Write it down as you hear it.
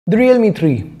The Realme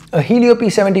 3, a Helio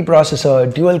P70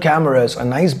 processor, dual cameras, a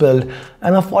nice build,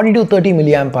 and a 40 to 30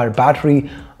 mAh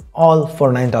battery, all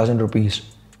for 9,000 rupees.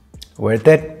 Worth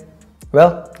it?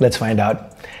 Well, let's find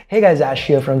out. Hey guys, Ash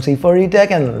here from C4E Tech,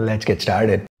 and let's get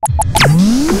started.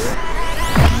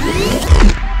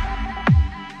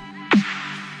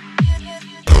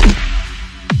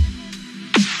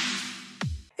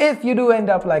 If you do end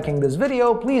up liking this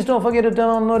video, please don't forget to turn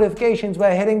on notifications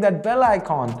by hitting that bell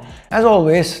icon. As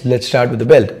always, let's start with the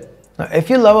build. Now, if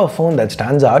you love a phone that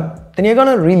stands out, then you're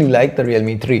gonna really like the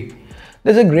Realme 3.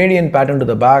 There's a gradient pattern to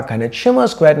the back and it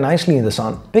shimmers quite nicely in the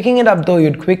sun. Picking it up though,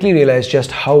 you'd quickly realize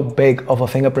just how big of a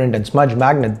fingerprint and smudge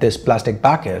magnet this plastic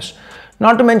back is.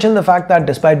 Not to mention the fact that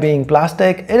despite being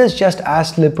plastic, it is just as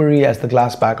slippery as the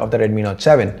glass back of the Redmi Note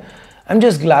 7. I'm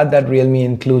just glad that Realme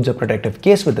includes a protective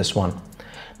case with this one.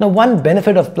 Now, one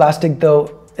benefit of plastic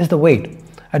though is the weight.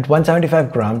 At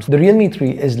 175 grams, the Realme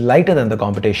 3 is lighter than the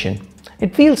competition.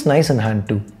 It feels nice in hand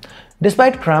too.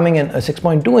 Despite cramming in a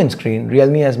 6.2-inch screen,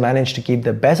 Realme has managed to keep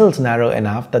the bezels narrow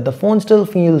enough that the phone still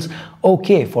feels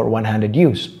okay for one-handed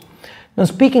use. Now,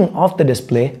 speaking of the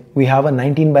display, we have a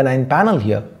 19:9 panel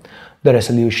here. The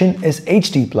resolution is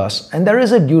HD+, and there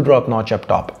is a dewdrop notch up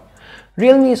top.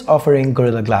 Realme is offering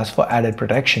Gorilla Glass for added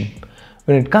protection.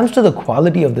 When it comes to the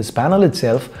quality of this panel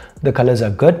itself, the colors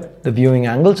are good, the viewing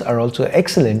angles are also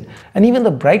excellent, and even the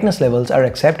brightness levels are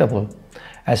acceptable.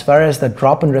 As far as the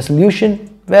drop in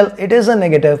resolution, well, it is a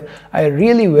negative. I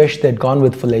really wish they'd gone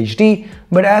with Full HD,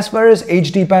 but as far as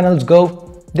HD panels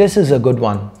go, this is a good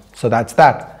one. So that's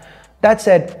that. That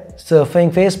said,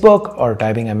 surfing Facebook or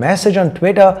typing a message on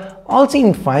Twitter all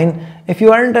seem fine. If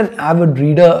you aren't an avid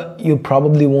reader, you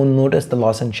probably won't notice the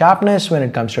loss in sharpness when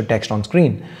it comes to text on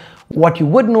screen. What you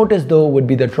would notice though would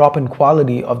be the drop in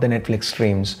quality of the Netflix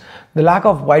streams. The lack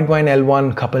of wideband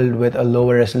L1 coupled with a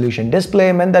lower resolution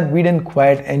display meant that we didn't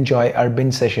quite enjoy our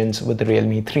binge sessions with the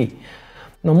Realme 3.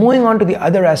 Now, moving on to the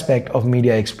other aspect of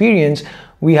media experience,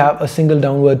 we have a single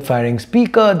downward firing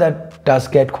speaker that does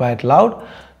get quite loud.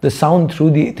 The sound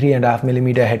through the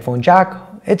 3.5mm headphone jack,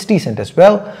 it's decent as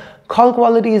well. Call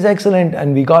quality is excellent,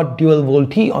 and we got dual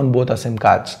VoLTE on both our SIM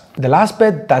cards. The last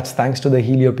bit, that's thanks to the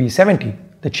Helio P70.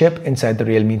 The chip inside the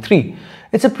Realme 3.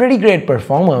 It's a pretty great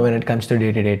performer when it comes to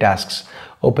day-to-day tasks.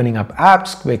 Opening up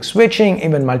apps, quick switching,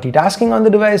 even multitasking on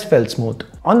the device felt smooth.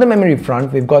 On the memory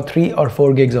front, we've got 3 or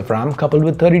 4 gigs of RAM coupled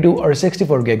with 32 or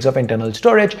 64 gigs of internal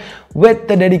storage, with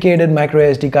the dedicated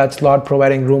microSD card slot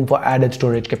providing room for added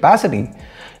storage capacity.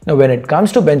 Now, when it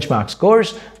comes to benchmark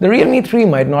scores, the Realme 3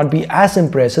 might not be as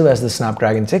impressive as the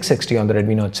Snapdragon 660 on the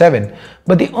Redmi Note 7,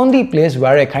 but the only place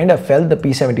where I kind of felt the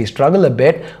P70 struggle a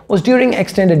bit was during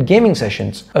extended gaming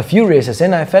sessions. A few races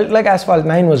in, I felt like Asphalt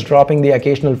 9 was dropping the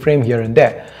occasional frame here and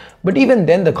there. But even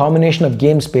then, the combination of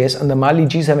game space and the Mali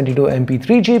G72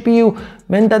 MP3 GPU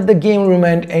meant that the game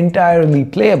remained entirely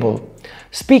playable.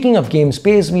 Speaking of game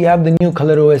space, we have the new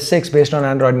ColorOS 6 based on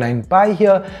Android 9 Pie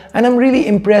here, and I'm really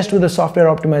impressed with the software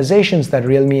optimizations that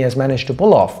Realme has managed to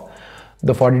pull off.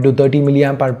 The 40 to 30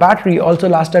 mAh battery also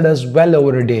lasted us well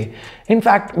over a day. In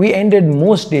fact, we ended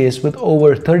most days with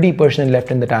over 30%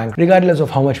 left in the tank, regardless of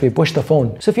how much we push the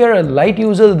phone. So if you're a light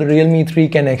user, the Realme 3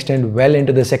 can extend well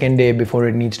into the second day before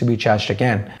it needs to be charged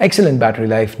again. Excellent battery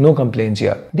life, no complaints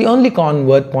here. The only con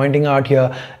worth pointing out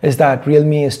here is that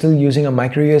Realme is still using a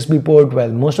micro USB port,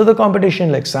 while most of the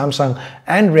competition like Samsung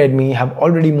and Redmi have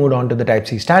already moved on to the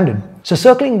Type-C standard. So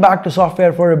circling back to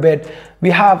software for a bit, we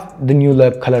have the new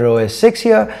look ColorOS 6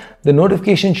 here. The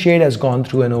notification shade has gone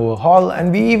through an overhaul,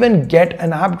 and we even get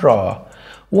an app drawer.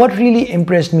 What really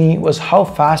impressed me was how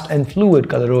fast and fluid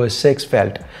ColorOS 6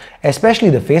 felt,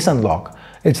 especially the face unlock.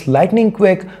 It's lightning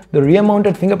quick. The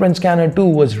rear-mounted fingerprint scanner too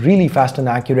was really fast and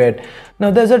accurate. Now,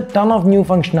 there's a ton of new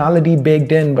functionality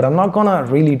baked in, but I'm not gonna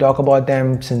really talk about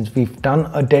them since we've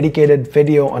done a dedicated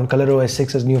video on ColorOS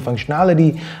 6's new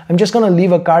functionality. I'm just gonna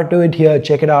leave a card to it here.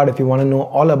 Check it out if you wanna know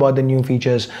all about the new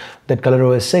features that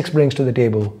ColorOS 6 brings to the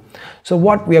table. So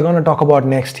what we are gonna talk about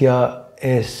next here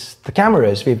is the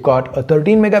cameras. We've got a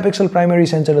 13 megapixel primary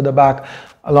sensor to the back,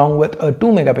 along with a 2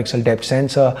 megapixel depth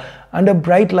sensor. Under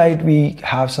bright light, we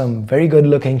have some very good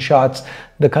looking shots.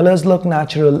 The colors look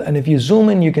natural, and if you zoom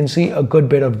in, you can see a good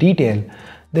bit of detail.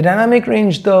 The dynamic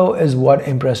range though is what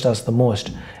impressed us the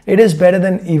most. It is better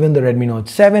than even the Redmi Note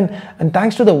 7, and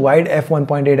thanks to the wide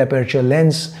f1.8 aperture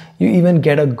lens, you even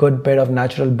get a good bit of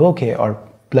natural bokeh or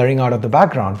blurring out of the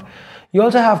background. You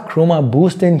also have chroma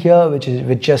boost in here, which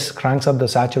just cranks up the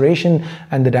saturation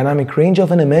and the dynamic range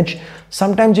of an image.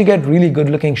 Sometimes you get really good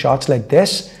looking shots like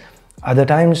this. Other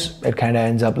times it kind of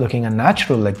ends up looking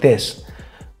unnatural like this.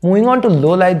 Moving on to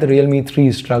low light, the Realme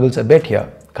 3 struggles a bit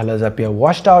here. colors appear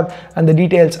washed out and the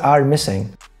details are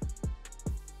missing.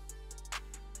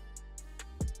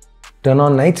 Turn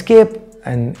on nightscape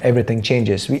and everything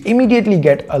changes. We immediately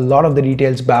get a lot of the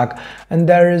details back and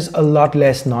there is a lot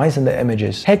less noise in the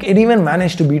images. Heck, it even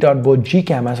managed to beat out both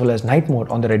Gcam as well as night mode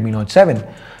on the Redmi Note 7.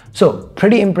 So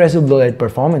pretty impressive low light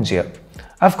performance here.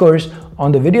 Of course,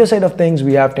 on the video side of things,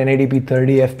 we have 1080p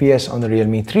 30 FPS on the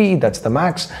Realme 3, that's the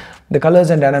max. The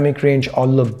colors and dynamic range all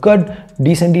look good,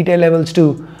 decent detail levels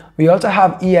too. We also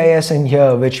have EIS in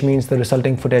here, which means the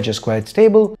resulting footage is quite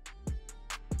stable.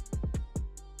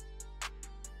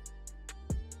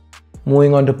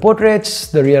 Moving on to portraits,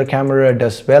 the rear camera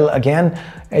does well again,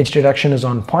 edge detection is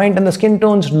on point and the skin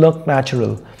tones look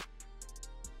natural.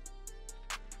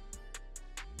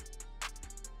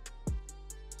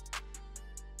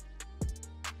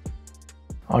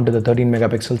 Onto the 13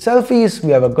 megapixel selfies,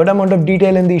 we have a good amount of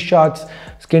detail in these shots,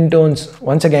 skin tones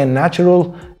once again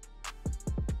natural.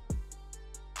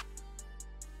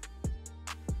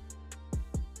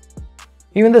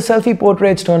 Even the selfie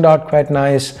portraits turned out quite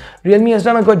nice. Realme has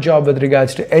done a good job with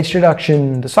regards to edge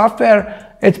reduction. The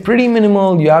software, it's pretty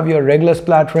minimal. You have your regular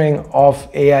splattering of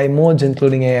AI modes,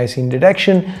 including AI scene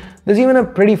detection. There's even a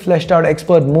pretty fleshed out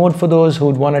expert mode for those who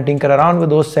would want to tinker around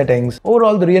with those settings.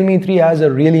 Overall, the Realme 3 has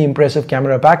a really impressive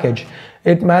camera package.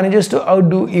 It manages to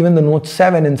outdo even the Note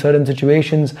 7 in certain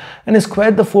situations and is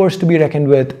quite the force to be reckoned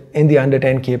with in the under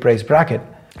 10K price bracket.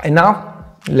 And now,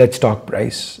 let's talk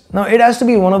price. Now, it has to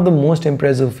be one of the most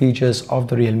impressive features of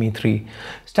the Realme 3.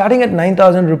 Starting at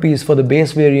 9,000 rupees for the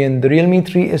base variant, the Realme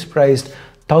 3 is priced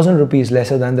 1,000 rupees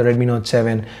lesser than the Redmi Note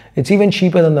 7. It's even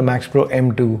cheaper than the Max Pro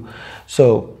M2.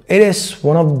 So it is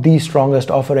one of the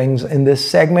strongest offerings in this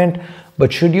segment.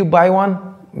 But should you buy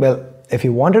one? Well, if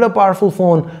you wanted a powerful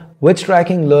phone with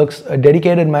striking looks, a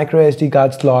dedicated micro SD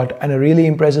card slot, and a really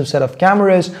impressive set of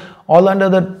cameras, all under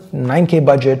the 9K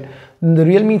budget, the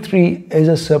Realme 3 is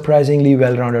a surprisingly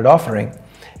well-rounded offering.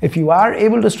 If you are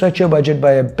able to stretch your budget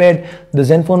by a bit, the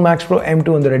Zenfone Max Pro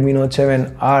M2 and the Redmi Note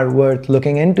 7 are worth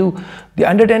looking into. The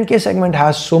under 10K segment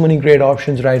has so many great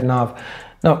options right now.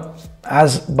 Now,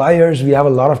 as buyers, we have a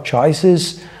lot of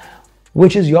choices.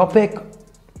 Which is your pick?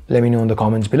 Let me know in the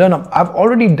comments below. Now, I've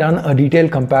already done a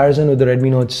detailed comparison with the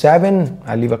Redmi Note 7.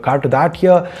 I'll leave a card to that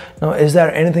here. Now, is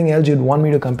there anything else you'd want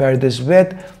me to compare this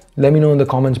with? Let me know in the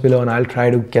comments below and I'll try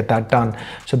to get that done.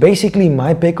 So basically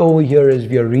my pick over here is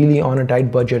if you're really on a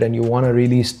tight budget and you want to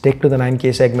really stick to the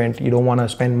 9K segment, you don't want to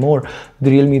spend more,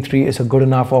 the Realme 3 is a good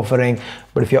enough offering.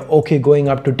 But if you're okay going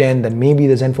up to 10, then maybe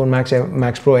the Zenfone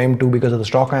Max Pro M2 because of the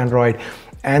stock Android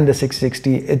and the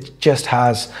 660, it just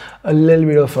has a little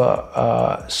bit of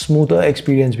a smoother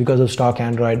experience because of stock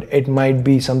Android. It might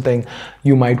be something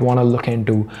you might want to look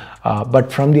into.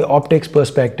 But from the optics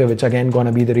perspective, it's again going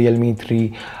to be the Realme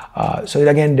 3. So it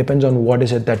again depends on what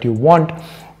is it that you want.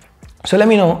 So let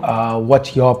me know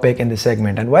what's your pick in this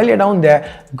segment. And while you're down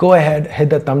there, go ahead,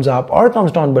 hit the thumbs up or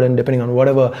thumbs down button depending on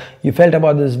whatever you felt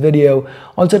about this video.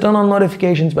 Also turn on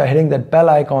notifications by hitting that bell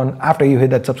icon after you hit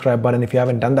that subscribe button if you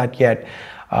haven't done that yet.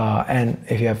 And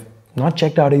if you have not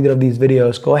checked out either of these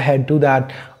videos, go ahead, do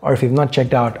that. Or if you've not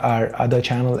checked out our other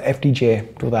channel,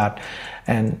 FTJ, do that.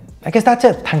 And I guess that's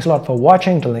it. Thanks a lot for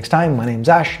watching. Till next time, my name's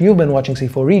Ash. You've been watching C4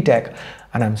 Retech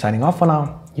and I'm signing off for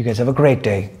now. You guys have a great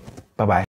day. Bye-bye.